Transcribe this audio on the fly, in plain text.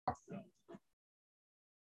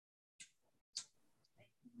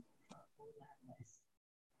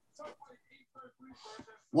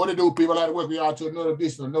What it do, people? Like to welcome y'all to another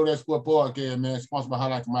edition of Know That Sport podcast, man. Sponsored by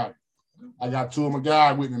Highlight Commodity. I got two of my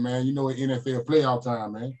guys with me, man. You know it's NFL playoff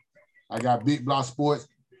time, man. I got Big Block Sports.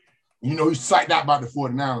 You know he's psyched out about the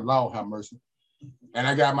 49ers. Lord have mercy. And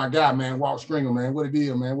I got my guy, man, Walt Stringer, man. What it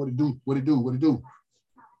is, man? What it do? What it do? What it do?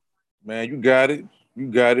 Man, you got it. You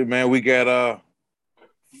got it, man. We got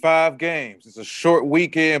 5 games. It's a short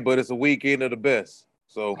weekend, but it's a weekend of the best.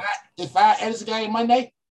 So it's 5 and it's a game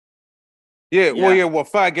Monday. Yeah, well,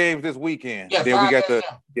 5 games this weekend. Yeah, then we got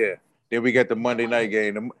then we got the Monday night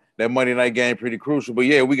game. That Monday night game pretty crucial. But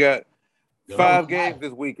yeah, we got 5 games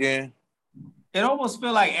this weekend. It almost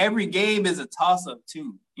feel like every game is a toss-up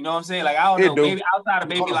too. You know what I'm saying? Like, I don't know, maybe outside of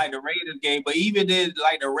maybe like the Raiders game, but even then,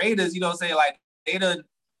 like the Raiders, you know what I'm saying? Like they done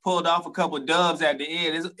pulled off a couple dubs at the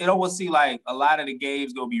end. It almost seems like a lot of the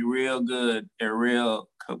games gonna be real good and real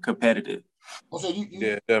competitive. So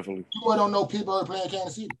yeah, definitely. You don't know Pittsburgh playing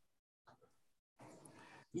Kansas City.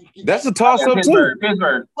 That's a toss-up too.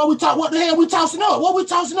 Pittsburgh. What the hell we tossing up? What we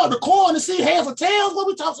tossing up? The corn, the sea, heads or tails? What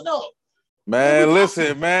we tossing up? Man,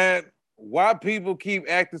 listen, man. Why people keep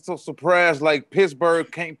acting so surprised like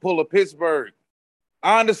Pittsburgh can't pull a Pittsburgh?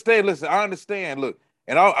 I understand. Listen, I understand. Look,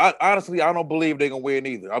 and I honestly, I don't believe they're going to win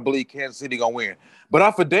either. I believe Kansas City going to win. But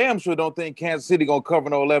I for damn sure don't think Kansas City going to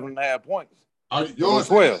cover no 11.5 points. Yours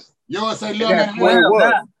 12. Yours say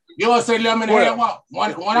 11.5. Yours say 11.5.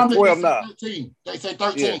 One of them 13. They say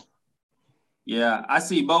 13. Yeah, I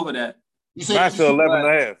see both of that. You say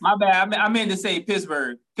 11.5. My bad. I meant to say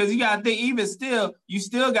Pittsburgh because you got to think even still, you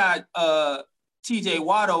still got T.J.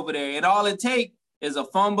 Watt over there, and all it takes is a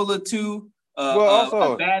fumble or two,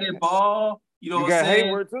 a batted ball. You know what I'm saying?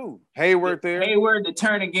 Hayward too. Hayward there. Hayward to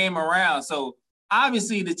turn the game around. So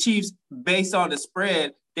obviously the Chiefs, based on the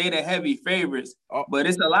spread, they the heavy favorites. But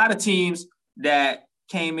it's a lot of teams that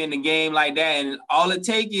came in the game like that, and all it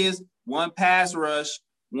takes is one pass rush,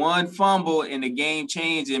 one fumble, and the game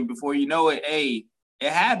changed. And before you know it, it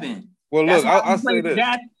happened. Well, look, I'll say this.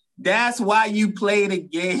 That's why you play the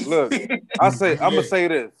game. Look, I'm gonna say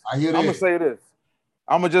this. I'm gonna say this.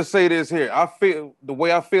 I'm gonna just say this here. I feel the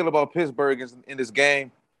way I feel about Pittsburgh in this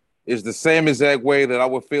game is the same exact way that I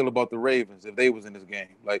would feel about the Ravens if they was in this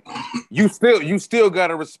game. Like you still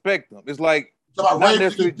gotta respect them. It's like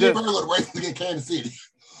Ravens against Kansas City.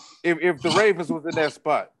 If the Ravens was in that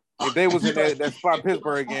spot, if they was in that spot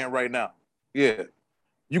Pittsburgh again right now, yeah,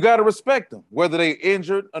 you gotta respect them, whether they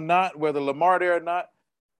injured or not, whether Lamar there or not.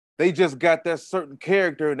 They just got that certain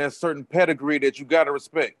character and that certain pedigree that you gotta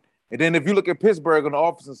respect. And then if you look at Pittsburgh on the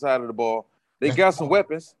offensive side of the ball, they got some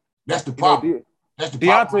weapons. That's the problem. That's the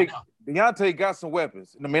problem. Deontay got some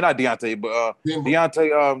weapons. I mean, not Deontay, but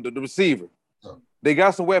Deontay, the receiver. They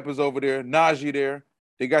got some weapons over there. Najee there.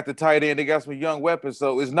 They got the tight end. They got some young weapons.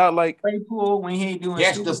 So it's not like Claypool when he ain't doing.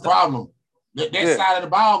 That's the problem. That side of the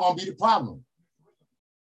ball gonna be the problem.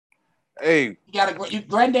 Hey, you got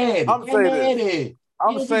granddad. I'm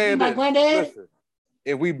saying that. Listen,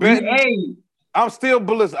 if we bet, I still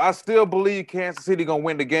believe Kansas City gonna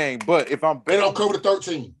win the game. But if I'm betting, they don't cover the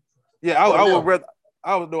 13. Yeah, I would rather.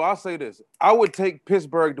 I'll say this. I would take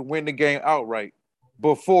Pittsburgh to win the game outright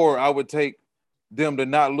before I would take them to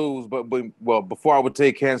not lose. But before I would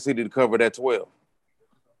take Kansas City to cover that 12.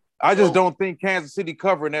 I just don't think Kansas City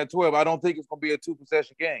covering that 12. I don't think it's gonna be a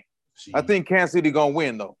 2-possession game. I think Kansas City gonna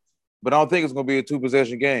win though, but I don't think it's gonna be a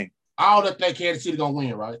 2-possession game. I don't think Kansas City gonna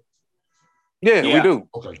win, right? Yeah, we do.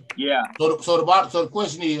 Okay. Yeah. So the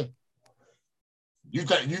question is, you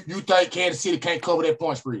think Kansas City can't cover that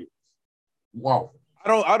point spread? Wow.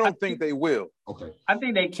 I don't think they will. Okay. I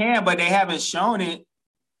think they can, but they haven't shown it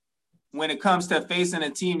when it comes to facing a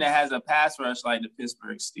team that has a pass rush like the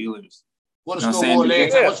Pittsburgh Steelers. What the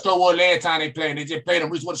score was last time they played? They just played them.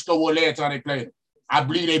 What the score was last time they played them? I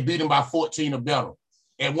believe they beat them by 14 or better.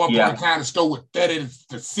 At one point in time, the score was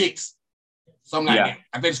 30-6, something like that.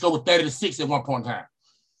 I think the score was 30-6 at one point in time.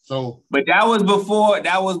 So, but that was before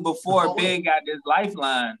Big got this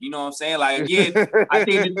lifeline. You know what I'm saying? Like again, I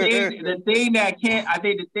think the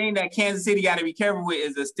thing that Kansas City got to be careful with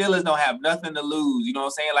is the Steelers don't have nothing to lose. You know what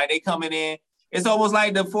I'm saying? Like they coming in. It's almost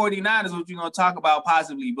like the 49ers, which we're gonna talk about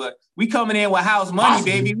possibly, but we coming in with house money,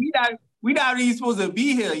 baby. We not even supposed to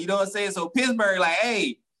be here. You know what I'm saying? So Pittsburgh, like,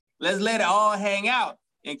 hey, let's let it all hang out.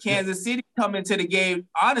 And Kansas City come into the game,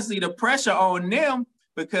 honestly, the pressure on them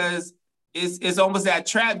because it's almost that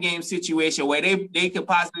trap game situation where they could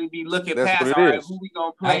possibly be looking past, all right, who we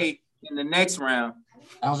gonna play in the next round.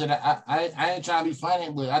 I ain't trying to be funny,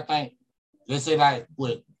 but I think they say like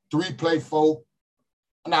what 3 play 4.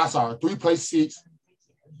 No, sorry, 3 play 6,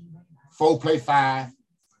 4 play 5,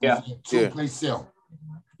 2 play 7.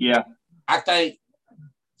 Yeah. I think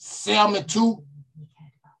 7-2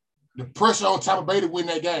 the pressure on Tampa Bay to win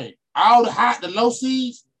that game. All the low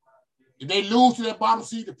seeds, if they lose to that bottom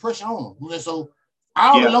seed, the pressure on them. So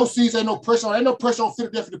all the low seeds ain't no pressure on. Ain't no pressure on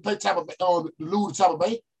Philadelphia to play Tampa Bay or to lose to Tampa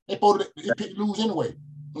Bay. They supposed to pick lose anyway.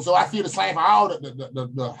 And so I feel the same for all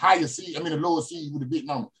the higher seed. I mean the lower seed with the big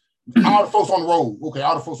number. All the folks on the road. Okay,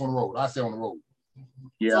 all the folks on the road. I say on the road.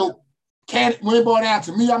 Yeah. So when it boiled down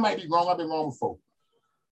to me, I might be wrong. I've been wrong before.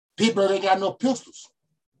 Pittsburgh ain't got no pistols.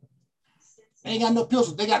 They ain't got no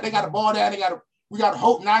pistols. They got the ball down. We got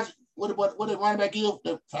Hope Najee. What the running back is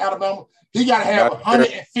for Alabama? He got to have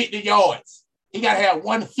 150 yards. He got to have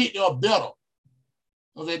 150 or better.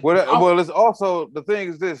 Well, it's also the thing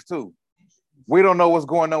is this too. We don't know what's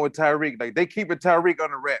going on with Tyreek. Like they keeping Tyreek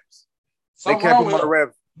under wraps. They kept him under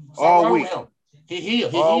wraps all week. He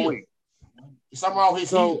healed. All week. Something wrong with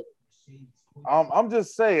his heel. I'm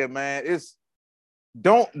just saying, man. It's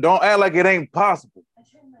don't act like it ain't possible.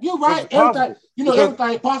 You're right. Everything, everything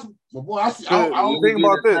is possible. But boy, I don't think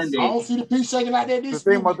about this. I don't see the piece shaking like that. The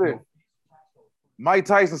thing about this. Mike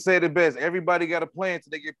Tyson said it best. Everybody got a plan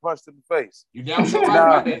until they get punched in the face. You damn sure right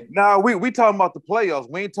about that. Nah, we talking about the playoffs.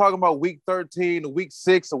 We ain't talking about week 13 or week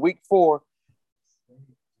 6 or week 4.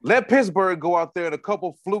 Let Pittsburgh go out there and a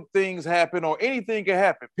couple fluke things happen or anything can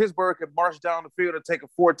happen. Pittsburgh can march down the field and take a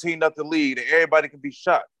 14-0 lead and everybody can be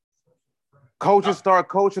shot. Coaches start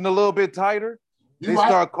coaching a little bit tighter. They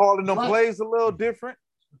start calling them plays a little different.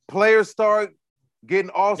 Players start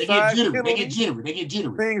getting offside. They get jittery.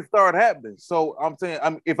 Things start happening. So I'm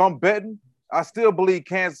saying, if I'm betting, I still believe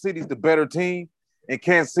Kansas City's the better team and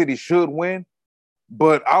Kansas City should win.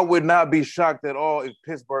 But I would not be shocked at all if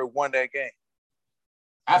Pittsburgh won that game.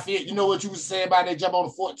 I feel, you know what you was saying about that jump on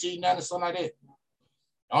the 14-9 or something like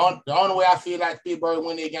that? The only way I feel like Pittsburgh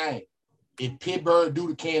win that game, if Pittsburgh do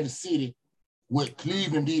to Kansas City what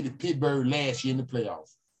Cleveland did to Pittsburgh last year in the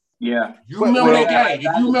playoffs. Yeah. You remember that game.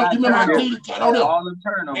 If you remember how Cleveland turned on them.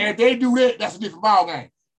 And if they do that, that's a different ball game.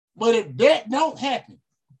 But if that don't happen,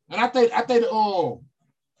 and I think the over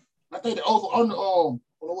under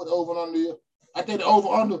what the over under is. I think the over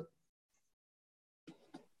under.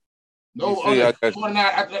 The over under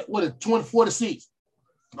 49. What is 46?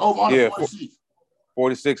 Over under 46.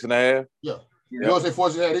 46 and a half. Yeah. You don't say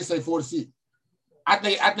 46. They say 46. I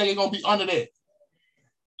think it's gonna be under that.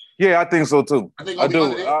 Yeah, I think so too. I think I'm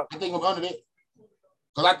under that.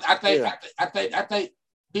 Because I think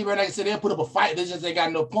people like I said, they'll put up a fight. They just ain't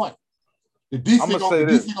got no point. The defense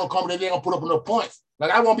gonna come in, they gonna put up enough points.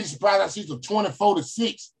 Like I won't be surprised I see some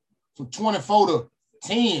 24-6, some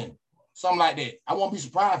 24-10, something like that. I won't be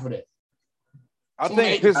surprised for that. I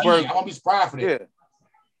think Pittsburgh. I won't be surprised for that. Yeah,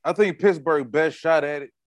 I think Pittsburgh's best shot at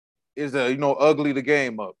it is ugly the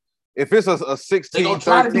game up. If it's a 16-13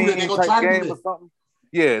 type game or something,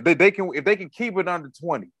 yeah, they can. If they can keep it under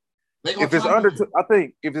 20. If it's under, I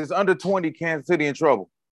think if it's under 20, Kansas City in trouble.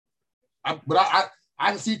 I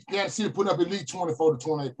can see Kansas City putting up at least 24 to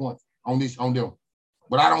 28 points on them.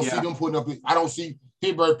 But I don't see them putting up. I don't see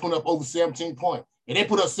Pittsburgh putting up over 17 points. If they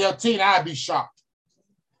put up 17, I'd be shocked.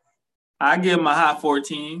 I give them a high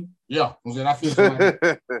 14. Yeah, I feel so.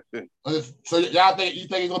 So y'all think it's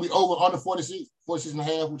gonna be over under 46 and a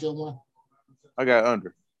half? Whichever one. I got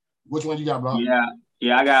under. Which one you got, bro?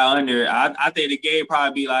 Yeah, I got under. I think the game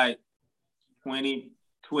probably be like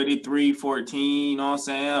 23-14, you know what I'm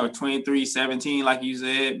saying? Or 23-17, like you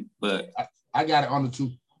said. But I got it under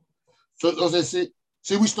 2. So see,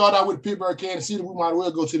 we start out with Pittsburgh, Kansas City. We might as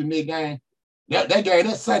well go to the next game. That game,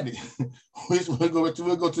 that's Sunday. we'll go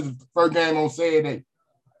to the first game on Saturday.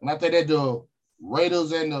 And I think that the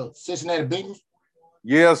Raiders and the Cincinnati Bengals.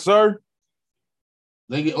 Yes, sir.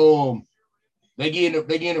 They get the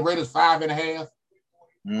Raiders 5.5.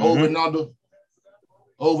 Mm-hmm.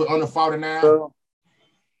 Over under 49.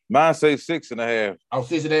 Mine say 6.5. Oh,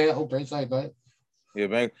 6.5. Okay, same thing. Yeah,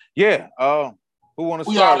 man. Yeah. Who want to start?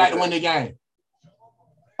 We all like to win the game.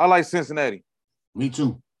 I like Cincinnati. Me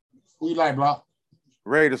too. Who you like, bro?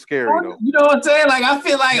 Raiders scary though. You know what I'm saying? Like I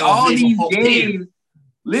feel like all these games.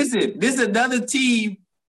 Listen, this is another team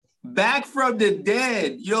back from the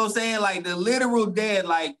dead. You know what I'm saying? Like the literal dead.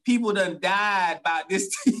 Like people done died by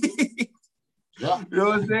this team. Yeah. You know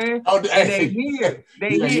what I'm saying? And they here.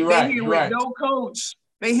 They here with no coach.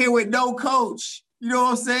 They here with no coach. You know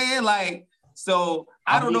what I'm saying? Like, so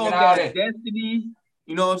I don't know if that's destiny.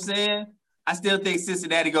 You know what I'm saying? I still think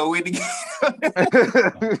Cincinnati go win the game. I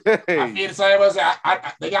feel the same as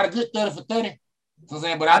they got a good 30 for 30.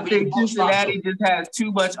 But I think Cincinnati just has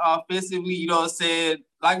too much offensively. You know what I'm saying?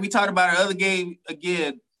 Like we talked about our other game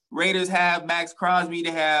again. Raiders have Max Crosby. They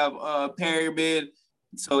have Perryman.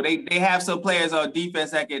 So they have some players on defense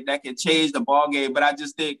that can change the ball game. But I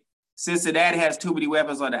just think Cincinnati has too many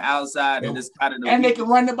weapons on the outside, and it's kind of and they can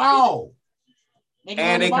run the ball. They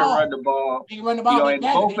can run the ball. They can run the ball. And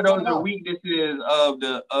both of those are weaknesses of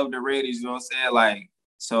the Raiders. You know what I'm saying? Like,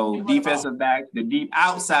 so defensive back, the deep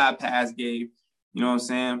outside pass game. You know what I'm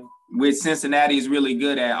saying? Which Cincinnati is really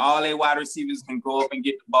good at. All their wide receivers can go up and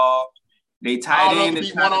get the ball. They tight end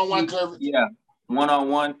is one-on-one coverage. Yeah,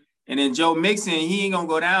 one-on-one. And then Joe Mixon, he ain't gonna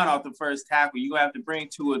go down off the first tackle. You gonna have to bring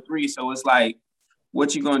 2 or 3. So it's like,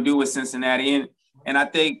 what you gonna do with Cincinnati? And I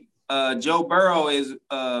think Joe Burrow is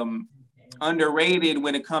underrated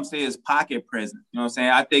when it comes to his pocket presence. You know what I'm saying?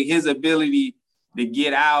 I think his ability to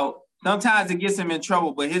get out, sometimes it gets him in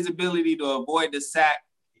trouble, but his ability to avoid the sack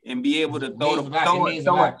and be able to throw a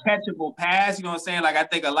catchable pass, you know what I'm saying? Like, I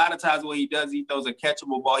think a lot of times what he does, he throws a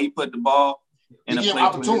catchable ball. He put the ball in a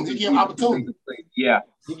place. He give opportunity. Yeah.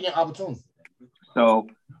 He give opportunity. So,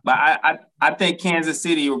 but I think Kansas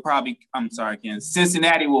City will probably,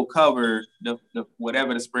 Cincinnati will cover the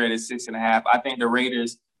whatever the spread is, 6.5. I think the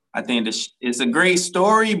Raiders, it's a great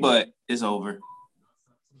story, but it's over.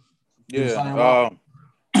 Yeah.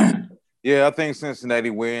 Yeah, I think Cincinnati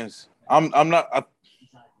wins.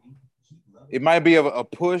 It might be a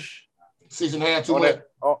push 6.5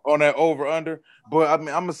 on that over under, but I mean,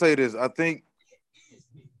 I'm gonna say this. I think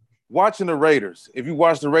watching the Raiders, if you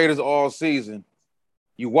watch the Raiders all season,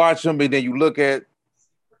 you watch them and then you look at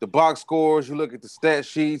the box scores, you look at the stat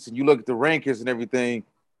sheets, and you look at the rankings and everything.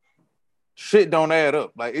 Shit don't add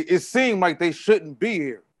up. Like, it seemed like they shouldn't be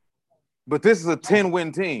here, but this is a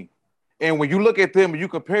 10-win team, and when you look at them and you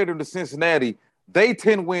compare them to Cincinnati, they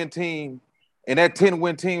 10-win team, and that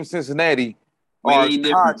 10-win team Cincinnati are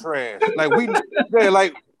car trash. Like, we know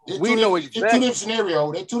exactly. It's 2 different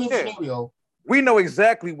scenarios. They're 2 different scenarios. We know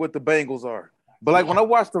exactly what the Bengals are, but like when I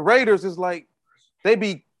watch the Raiders, it's like they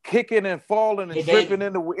be kicking and falling and tripping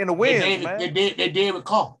in the wind, man. They David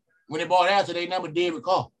Carr. When they bought out, they number David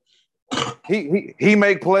Carr. He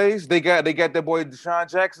make plays. They got that boy Deshaun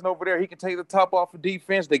Jackson over there. He can take the top off of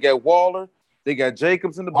defense. They got Waller. They got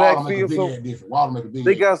Jacobs in the backfield.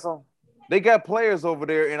 So they got players over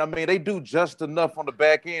there, and I mean they do just enough on the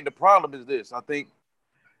back end. The problem is this: I think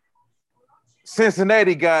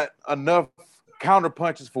Cincinnati got enough counter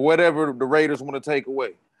punches for whatever the Raiders want to take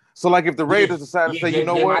away. So, like, if the Raiders decide to say, you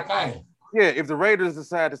know what? Yeah, if the Raiders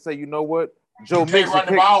decide to say, you know what? Joe Mixon run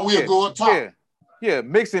the ball, we'll go up top. Yeah.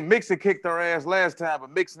 Mixon kicked our ass last time, but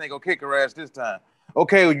Mixon ain't gonna kick our ass this time.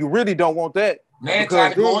 Okay, well, you really don't want that. Man,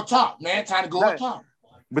 trying to go up top.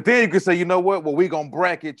 But then you can say, you know what? Well, we gonna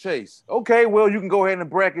bracket Chase. Okay, well, you can go ahead and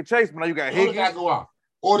bracket Chase, but now you got Higgins. Got to go off.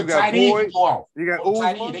 Or the tight end can go off. You got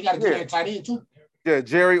Uzma. They got to get that tight end too. Yeah,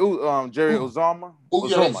 Jerry Uzomah.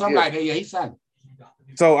 Something like that. Yeah, he's solid.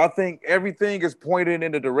 So I think everything is pointing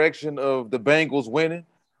in the direction of the Bengals winning.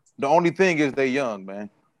 The only thing is they young,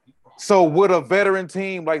 man. So would a veteran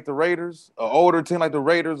team like the Raiders, an older team like the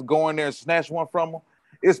Raiders, go in there and snatch one from them?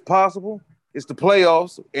 It's possible. It's the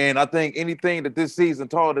playoffs, and I think anything that this season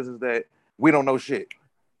taught us is that we don't know shit.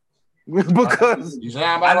 Because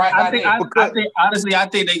I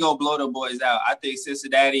think they gonna blow the boys out. I think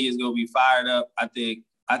Cincinnati is gonna be fired up. I think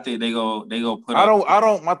they go put.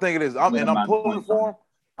 My thing is, I'm pulling for them.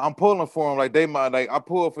 I'm pulling for them like they might. Like I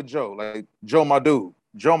pull for Joe. Like Joe, my dude.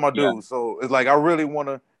 Yeah. So it's like I really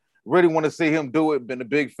want to see him do it. Been a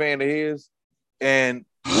big fan of his, and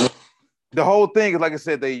the whole thing is like I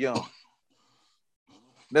said, they young.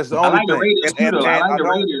 That's the only thing. The Raiders too, I like the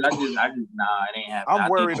Raiders. I just it ain't happening. I'm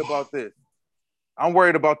worried about this. I'm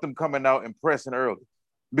worried about them coming out and pressing early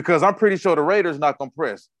because I'm pretty sure the Raiders not gonna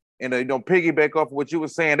press. And piggyback off of what you were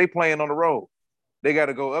saying, they playing on the road. They got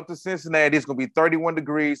to go up to Cincinnati. It's gonna be 31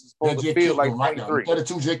 degrees. It's supposed to feel like 23.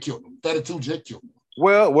 32 jet killed them. 32 jet killed them.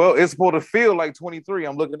 Well, it's supposed to feel like 23.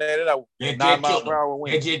 I'm looking at it. 9 mile per hour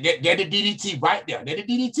wind. They're the DDT right there. They're the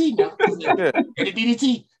DDT now. They're the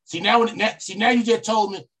DDT. See now you just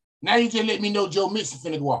told me. Now you just let me know Joe Mixon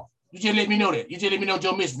finna go off. You just let me know that. You just let me know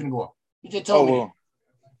Joe Mixon finna go off. You just told me that.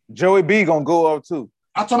 Joey B gonna go off too.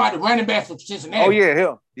 I'm talking about the running back for Cincinnati. Oh yeah,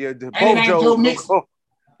 hell yeah. Both Joe Mixon.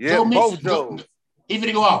 Yeah, both Joe. He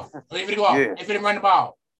finna go off. Yeah. He finna run the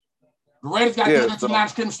ball. The Raiders got to get into line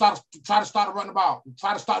of scrimmage, try to start to run the ball.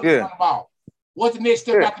 Try to start to run the ball. What's the next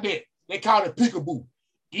step after that? They call it peekaboo.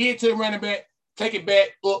 Get to the running back, take it back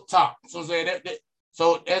up top. So I'm saying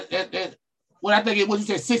that what I think it was,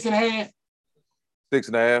 you said 6.5?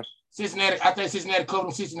 6.5. Cincinnati, I think Cincinnati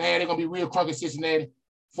covered them 6.5. They're gonna be real crunk at Cincinnati.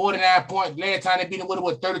 49 points. Last time they beat them,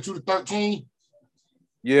 what, 32-13?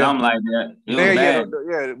 Yeah, something like that. Yeah,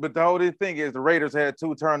 but the whole thing is the Raiders had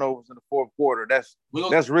 2 turnovers in the fourth quarter. That's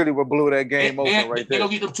really what blew that game open right there.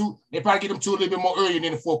 They probably get them 2 a little bit more early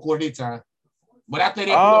than the fourth quarter this time. But I think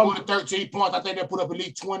they put up more than 13 points. I think they put up at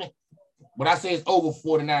least 20. But I say it's over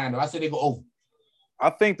 49, though. I say they go over. I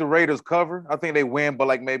think the Raiders cover. I think they win, but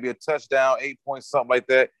like maybe a touchdown, 8 points, something like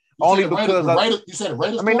that. Only because you said the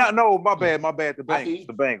Raiders. I mean, my bad. The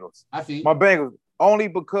Bengals. I feel my Bengals. Only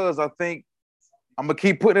because I think I'm gonna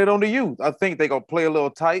keep putting it on the youth. I think they're gonna play a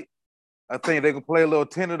little tight. I think they're gonna play a little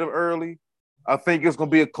tentative early. I think it's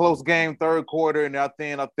gonna be a close game, third quarter, and I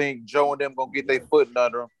think Joe and them gonna get their foot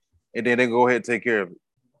under them, and then they go ahead and take care of it.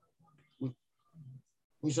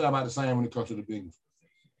 We should have about the same when it comes to the Bengals.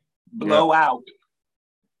 Blowout.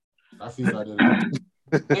 I feel like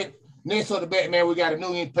that. Next on the back, man, we got the New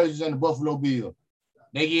England Patriots and the Buffalo Bills.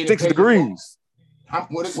 They get 6 degrees.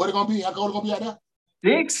 What it gonna be? How cold it gonna be out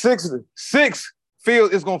there? 6.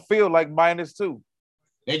 It's gonna feel like -2.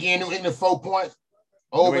 They get New England 4 points.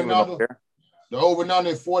 Over and under. The over and under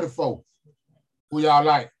is 44. Who y'all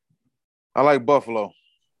like? I like Buffalo.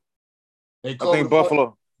 I think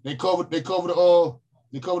Buffalo. They cover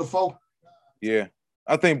the 4. Yeah,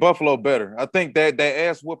 I think Buffalo better. I think that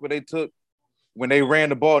ass whooping they took when they ran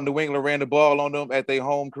the ball, New England ran the ball on them at their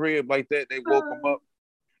home crib like that, they woke them up.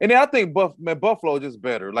 And then I think Buffalo is just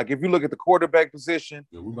better. Like if you look at the quarterback position,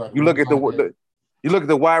 you look at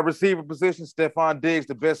the wide receiver position, Stephon Diggs,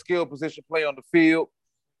 the best skill position player on the field.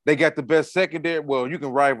 They got the best secondary. Well, you can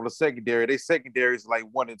rival the secondary. Their secondary is like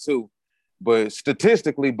 1 and 2. But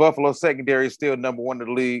statistically, Buffalo secondary is still number 1 in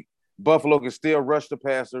the league. Buffalo can still rush the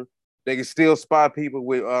passer. They can still spot people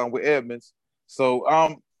with Edmonds. So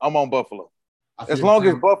I'm on Buffalo. As long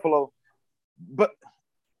as Buffalo,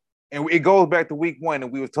 and it goes back to week 1,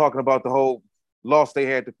 and we was talking about the whole loss they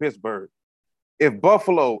had to Pittsburgh. If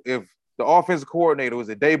the offensive coordinator was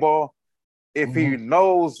a Daboll,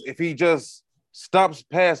 if he just stops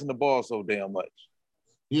passing the ball so damn much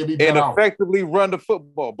and effectively run the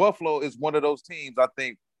football, Buffalo is one of those teams. I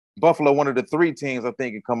think Buffalo, one of the 3 teams I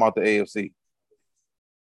think can come out the AFC.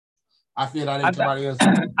 I feel like somebody else.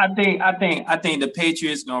 I think the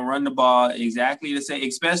Patriots gonna run the ball exactly the same,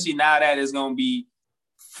 especially now that it's gonna be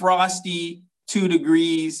frosty, 2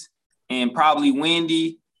 degrees, and probably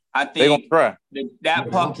windy. I think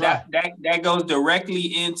that goes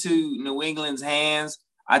directly into New England's hands.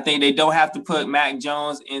 I think they don't have to put Mac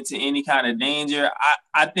Jones into any kind of danger.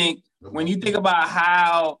 I think when you think about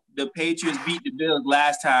how the Patriots beat the Bills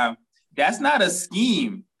last time, that's not a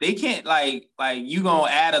scheme. They can't like you gonna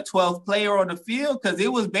add a 12th player on the field because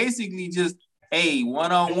it was basically just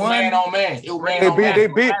one-on-one. Man on man. They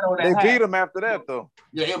beat them after that though.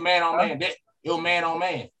 Yeah, it was man on man. It was man on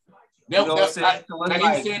man. Like you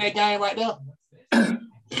see that game right there?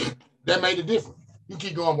 That made the difference. You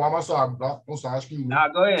keep going, boy. I'm sorry, bro. I'm sorry. Excuse me. Nah,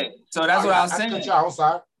 go ahead. So that's what I was saying. I'm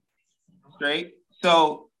sorry. Straight.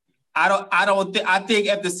 So I think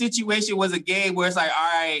if the situation was a game where it's like, all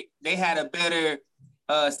right, they had a better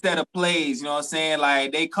set of plays, you know what I'm saying?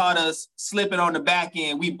 Like they caught us slipping on the back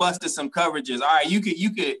end. We busted some coverages. All right, you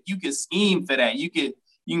could scheme for that. You can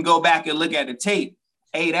go back and look at the tape.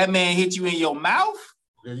 Hey, that man hit you in your mouth.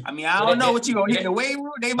 I mean, I don't know what you gonna hit the weight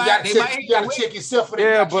room. They might you gotta check yourself for that.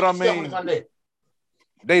 Yeah, but I mean,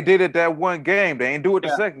 they did it that one game. They ain't do it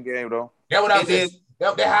the second game though. That's what I said.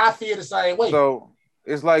 That's how I feel the same way. So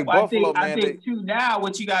it's like Buffalo, I think too now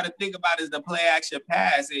what you got to think about is the play action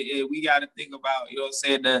pass. We got to think about, you know what I'm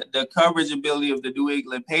saying, the coverage ability of the New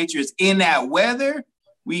England Patriots in that weather.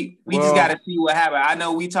 We just got to see what happens. I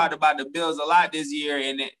know we talked about the Bills a lot this year,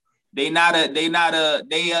 and they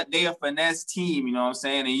a finesse team, you know what I'm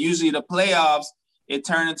saying? And usually the playoffs, it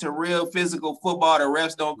turned into real physical football. The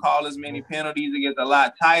refs don't call as many penalties. It gets a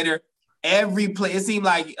lot tighter. Every play, it seemed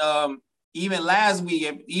like even last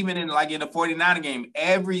week, even in the 49er game,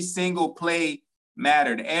 every single play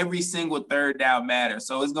mattered. Every single third down mattered.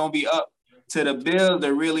 So it's going to be up to the Bills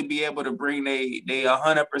to really be able to bring they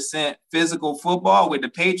 100% physical football with the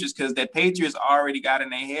Patriots, because the Patriots already got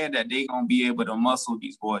in their head that they're going to be able to muscle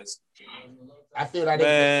these boys. I feel like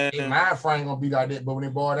their mind frame going to be like that, but when they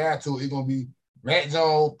ball down to it, it's going to be Matt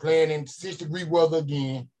Jones playing in 6-degree weather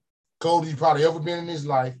again, coldest he's probably ever been in his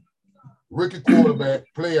life, rookie quarterback,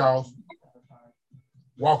 playoffs,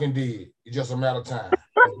 Walking Dead. It's just a matter of time.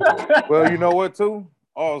 Well, you know what, too?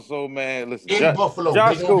 Also, man, listen. In Buffalo,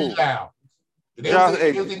 they're going to be loud.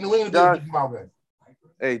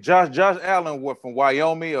 Josh Allen, what, from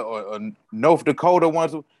Wyoming or North Dakota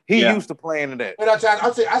ones? He used to playing in that. I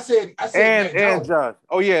said, and Josh.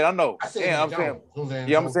 Oh yeah, I know. I'm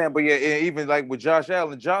saying, but yeah, even like with Josh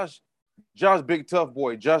Allen, Josh, big tough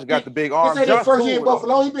boy. Josh got the big arm. This ain't first year in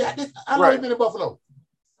Buffalo. How long he been in Buffalo?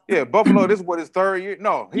 Yeah, Buffalo. This is what his 3rd year.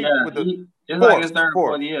 No, it's like his 3rd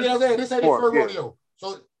or 4th year. Yeah, this ain't his first rodeo.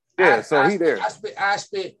 So yeah, so he there. I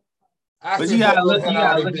spent But you gotta look at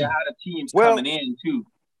how the team's coming in too.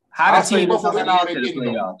 How the team is coming into the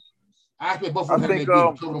playoffs. I expect both of them to beat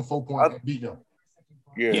them 4 points and beat them.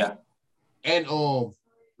 Yeah. And the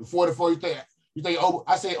 44, you think over?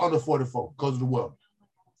 I say under 44 because of the weather.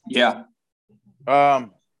 Yeah.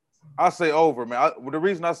 I say over, man. The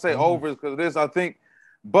reason I say over is because of this. I think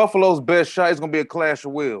Buffalo's best shot is gonna be a clash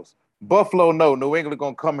of wills. Buffalo, no. New England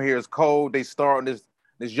gonna come here. It's cold. They starting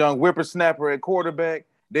this young whippersnapper at quarterback.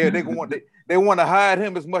 They want to hide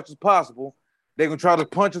him as much as possible. They're gonna try to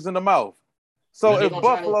punch us in the mouth. So if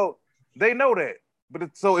Buffalo, they know that.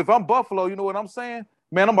 But so if I'm Buffalo, you know what I'm saying?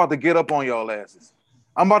 Man, I'm about to get up on y'all asses.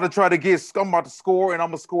 I'm about to score, and I'm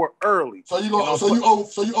gonna score early. So you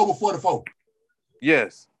over 44.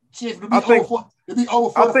 Yes. Shit, to be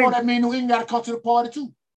over 44, that means New England gotta come to the party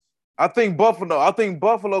too. I think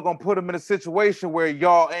Buffalo gonna put them in a situation where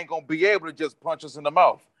y'all ain't gonna be able to just punch us in the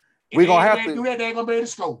mouth. We're gonna have to do that. They ain't gonna be able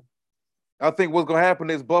to score. I think what's gonna happen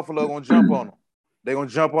is Buffalo gonna jump on them. They're gonna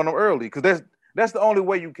jump on them early because that's the only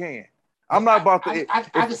way you can. I'm not about to. I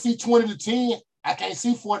can see 20-10. I can't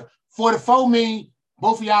see 40. 44 mean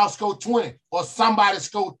both of y'all score 20 or somebody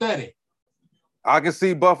score 30. I can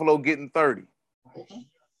see Buffalo getting 30. Okay.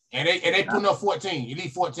 And they putting up 14, at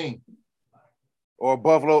least 14. Or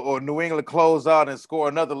Buffalo or New England close out and score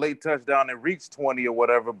another late touchdown and reach 20 or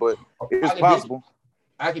whatever, but it's possible.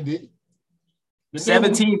 I can do it.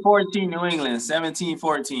 17-14 New England.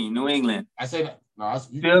 17-14 New England. I say that. No,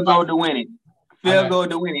 field goal to win it. Field goal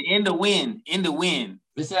to win it. In the win.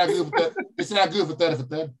 This is not good for 30. This is not good for 30 for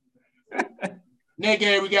 30. Next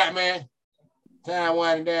game we got, man. Time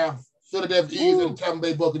winding down. Philadelphia Eagles and Tampa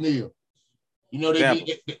Bay Buccaneers. You know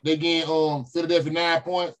they gain Philadelphia 9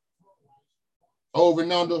 points. Over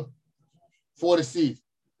and under 46.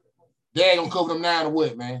 They ain't gonna cover them 9 or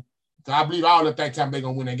what, man. So I believe all the think Tampa Bay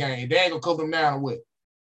gonna win that game. They ain't gonna cover them 9 or what?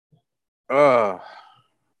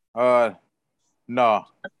 No.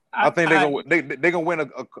 I think they're gonna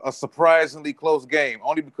win a surprisingly close game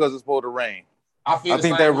only because it's supposed to rain. I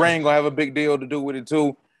think that rain gonna have a big deal to do with it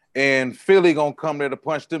too, and Philly gonna come there to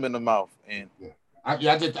punch them in the mouth. And I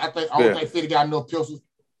don't think Philly got enough pistols,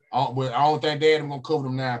 but I don't think they're gonna cover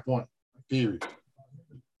them 9 points. Period.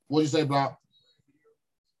 What do you say, Block?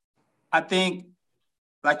 I think,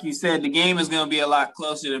 like you said, the game is going to be a lot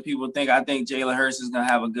closer than people think. I think Jalen Hurts is going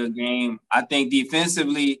to have a good game. I think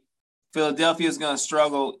defensively, Philadelphia is going to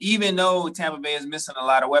struggle. Even though Tampa Bay is missing a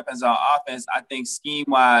lot of weapons on offense, I think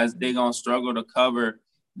scheme-wise, they're going to struggle to cover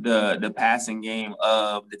the passing game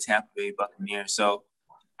of the Tampa Bay Buccaneers. So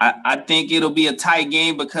I think it'll be a tight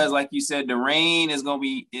game because, like you said, the rain is going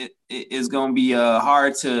to be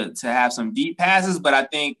hard to have some deep passes. But I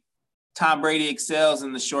think Tom Brady excels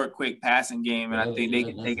in the short, quick passing game, and I think they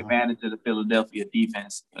can take advantage of the Philadelphia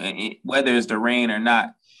defense, whether it's the rain or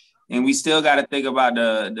not. And we still got to think about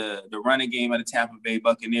the running game of the Tampa Bay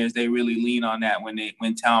Buccaneers. They really lean on that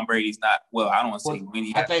when Tom Brady's not. Well, I don't want to say when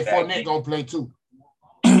he. I think Fournette gonna play too.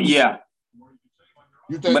 Yeah.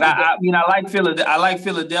 But I like Philadelphia. I like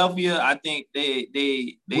Philadelphia. I think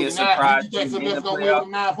they are surprised. You think Philadelphia gonna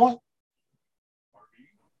win 9 points?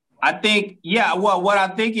 I think, yeah. Well, what I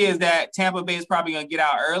think is that Tampa Bay is probably gonna get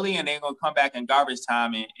out early and they're gonna come back in garbage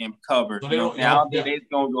time and cover. So I don't think they're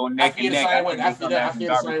gonna go neck and neck. I feel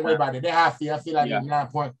the same way about it. That's how I feel. I feel like they're 9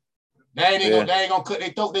 points. They ain't gonna cut their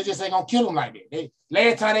throat. They just ain't gonna kill them like that.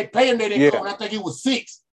 Last time they played them, they didn't cover. I think it was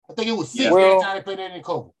 6. Last time they played, they didn't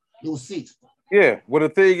cover. It was 6. Yeah, well, the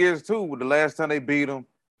thing is, too, the last time they beat them,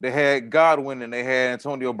 they had Godwin and they had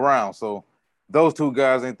Antonio Brown. So those two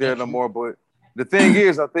guys ain't there no more. But the thing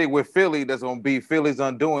is, I think with Philly, that's going to be Philly's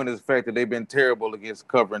undoing is the fact that they've been terrible against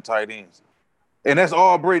covering tight ends. And that's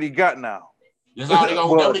all Brady got now. That's all they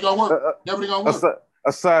gonna work.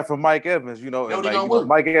 Aside from Mike Evans,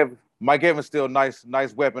 Mike Evans still nice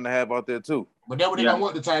weapon to have out there, too. But that's what they're going to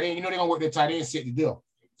work the tight end. You know they're going to work the tight end set the deal.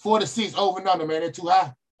 4-6 over and under, man. They're too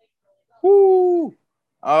high. Woo!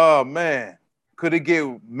 Oh man, could it get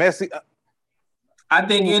messy? I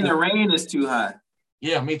think in the rain is too high.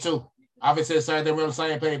 Yeah, me too. I've been saying the same thing. We're on the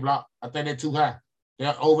same page, Block. I think they're too high.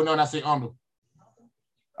 They're over and under. I say under.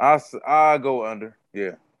 I go under.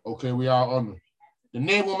 Yeah. Okay, we are under. The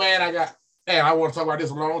next one, man, I want to talk about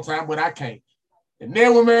this a long time, but I can't. The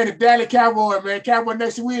next one, man, the Dallas Cowboys, man. Cowboys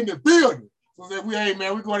next year, we in the building. So we're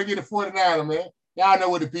going to get a 49er, man. Y'all know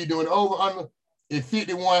what the P doing. Over under is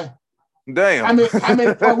 51. Damn. How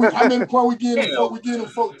many points we get them? We get them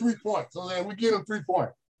 3 points. So we get them 3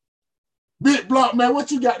 points. Big Block, man,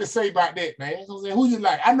 what you got to say about that, man? So who you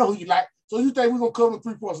like? I know who you like. So you think we're going to cover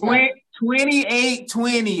 3 points?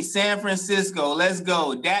 28-20 San Francisco. Let's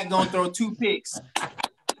go. Dak going to throw 2 picks.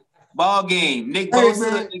 Ball game. Nick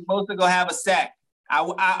Bosa gonna have a sack.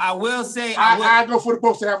 I will say I go for the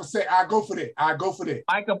Bosa to have a sack. I go for that.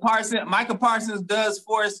 Micah Parsons does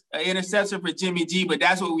force an interception for Jimmy G, but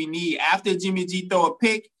that's what we need. After Jimmy G throw a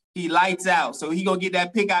pick, he lights out. So he gonna get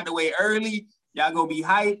that pick out the way early. Y'all gonna be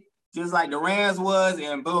hyped, just like the Rams was,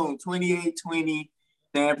 and boom, 28-20,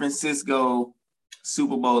 San Francisco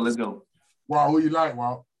Super Bowl. Let's go. Wow, who you like,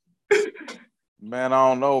 Wow? Man, I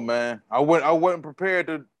don't know, man. I wasn't prepared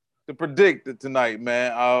to predict it tonight,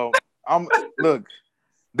 man.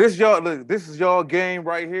 This is y'all game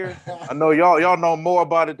right here. I know y'all know more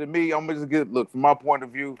about it than me. I'm just look from my point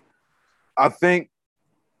of view. I think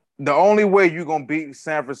the only way you're gonna beat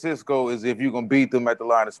San Francisco is if you're gonna beat them at the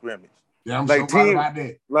line of scrimmage. Yeah, I'm like so about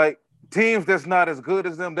that. Like teams that's not as good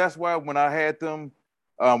as them. That's why when I had them,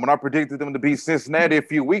 when I predicted them to beat Cincinnati a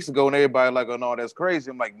few weeks ago, and everybody like, oh no, that's crazy.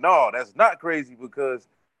 I'm like, no, that's not crazy because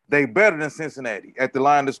they better than Cincinnati at the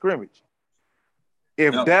line of scrimmage.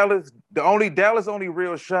 If Dallas only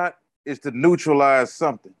real shot is to neutralize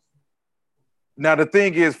something. Now the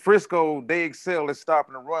thing is, Frisco, they excel at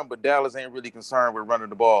stopping the run, but Dallas ain't really concerned with running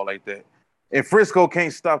the ball like that. And Frisco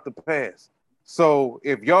can't stop the pass. So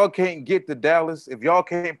if y'all can't get to Dallas, if y'all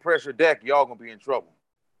can't pressure Dak, y'all gonna be in trouble.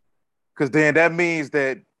 Because then that means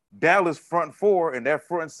that Dallas front four and that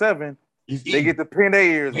front seven, they get to pin their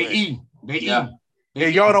ears. They eat.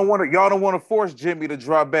 And y'all don't want to force Jimmy to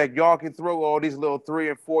drop back. Y'all can throw all these little 3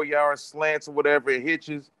 and 4 yard slants or whatever it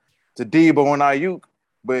hitches to Debo and Ayuk.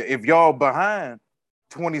 But if y'all behind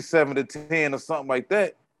 27-10 or something like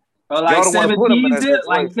that, or like 17,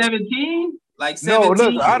 like 17. Like 17. No,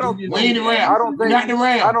 look, I don't think. Not the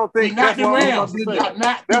Rams. I don't think not the Rams.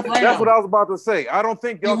 That's what I was about to say. I don't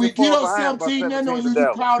think y'all if we get up 17, then on you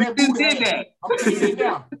call that boot hair. I'm telling you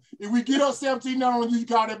now. If we get up 17, then on you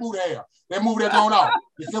call that boot hair. That move that going off.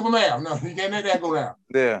 It's simple math. No, you can't let that go down.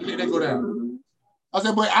 Yeah. You let that go down. I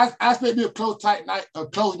said, but I expect it to be a close, tight night, a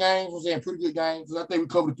close game. I'm saying pretty good game because I think we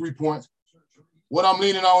covered the 3 points. What I'm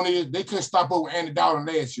leaning on is they couldn't stop over Andy Dalton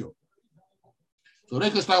last year. So they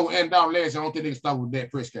could start with Andy Dalton last year. I don't think they can start with Dak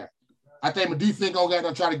Prescott. I think my defense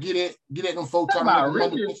gonna try to get at them folks. You talking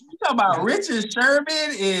about Richard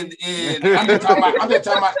Sherman and I'm just talking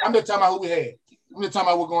about who we had. I'm just talking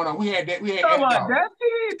about what's going on. We had Andy Dalton.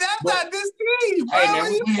 That's not this team, bro.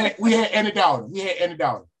 Hey, man, we had Andy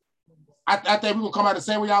Dalton. I think we're gonna come out the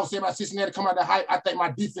same way y'all was saying about Cincinnati come out the hype. I think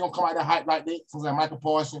my defense gonna come out the hype like that. So I'm saying Michael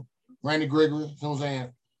Parsons, Randy Gregory. You know what I'm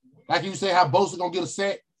saying? Like you say, how Bosa gonna get a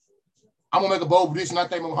sack. I'm gonna make a bold prediction. I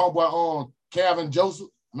think my homeboy Calvin Joseph,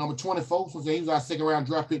 number 24. So he was our second round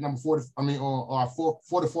draft pick, number 40. I mean, our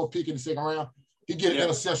 44 pick in the second round. He get an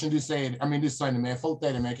interception this Sunday, man.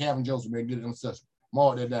 430, man. Calvin Joseph, man, get an interception.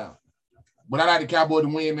 Mark that down. But I like the Cowboys to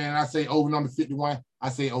win, man. I say over number 51. I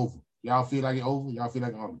say over. Y'all feel like it's over? Y'all feel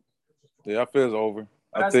like it's over? Yeah, I feel it's over.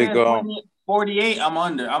 I think 48. I'm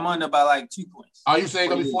under. I'm under by like 2 points. Oh, you saying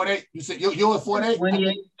gonna be 48? You said you're at 48?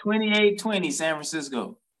 28-20, San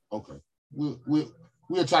Francisco. Okay.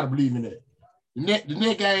 We'll try to believe in that. The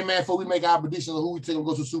next game, man, before we make our prediction of who we think will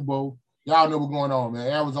go to the Super Bowl, y'all know what's going on, man.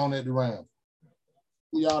 Arizona at the Rams.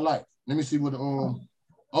 Who y'all like? Let me see what the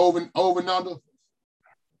over and under.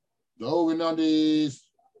 The over and under is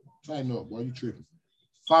tighten up, boy. You tripping.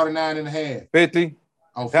 49.5. 50.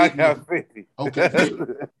 Oh, 50. I got 50. Okay.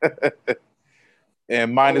 50.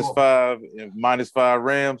 And -5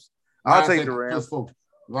 Rams. I'll take the Rams.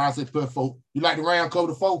 Ron said +4. You like the Rams cover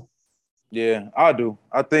the 4? Yeah, I do.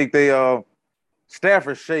 I think they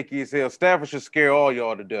Stafford's shaky as hell. Stafford should scare all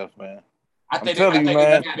y'all to death, man. I'm telling you,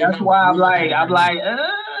 man. That's why I'm like.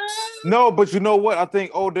 No, but you know what? I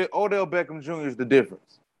think Odell Beckham Jr. is the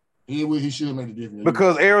difference. He should make the difference.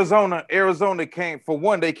 Because Arizona can't, for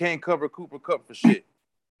one, they can't cover Cooper Kupp for shit.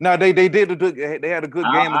 Now they had a good game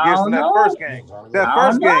against him that first game. That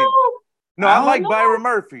first game. No, I like Byron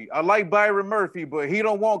Murphy. But he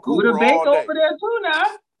don't want Cooper all day. Over there too now.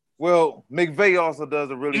 Well, McVay also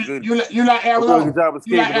does a really good. You like Arizona? Good job of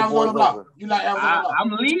you like Arizona block? You like Arizona block?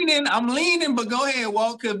 I'm leaning, but go ahead,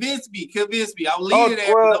 Walt. Convince me. I'm leaning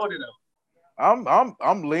Arizona though.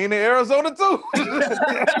 I'm leaning Arizona too.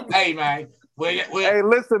 Hey man. Hey,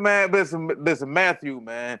 listen, man. Listen, Matthew,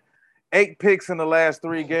 man. 8 picks in the last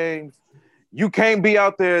 3 games. You can't be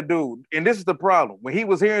out there, dude. And this is the problem. When he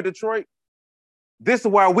was here in Detroit, this is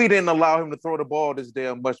why we didn't allow him to throw the ball this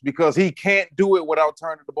damn much, because he can't do it without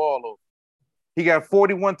turning the ball over. He got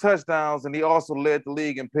 41 touchdowns, and he also led the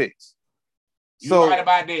league in picks. You're right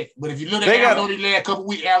about that. But if you look at Arizona the last couple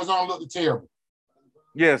weeks, Arizona looked terrible.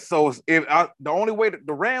 Yeah, so the only way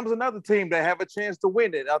the Rams, another team that have a chance to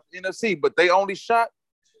win it out the NFC, but they only shot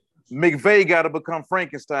McVay got to become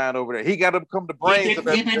Frankenstein over there. He got to become the brains of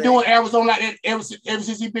that. He been doing Arizona like that ever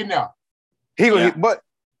since he been there. But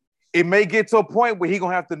it may get to a point where he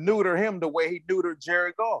gonna have to neuter him the way he neutered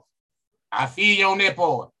Jared Goff. I feel you on that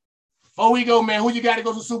part. Before we go, man, who you got to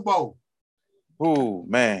go to the Super Bowl? Ooh,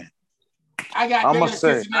 man. I got Dallas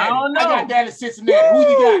Cincinnati. I don't know. I got Dallas Cincinnati. Who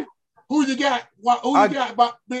you got? Who you got? Who you got?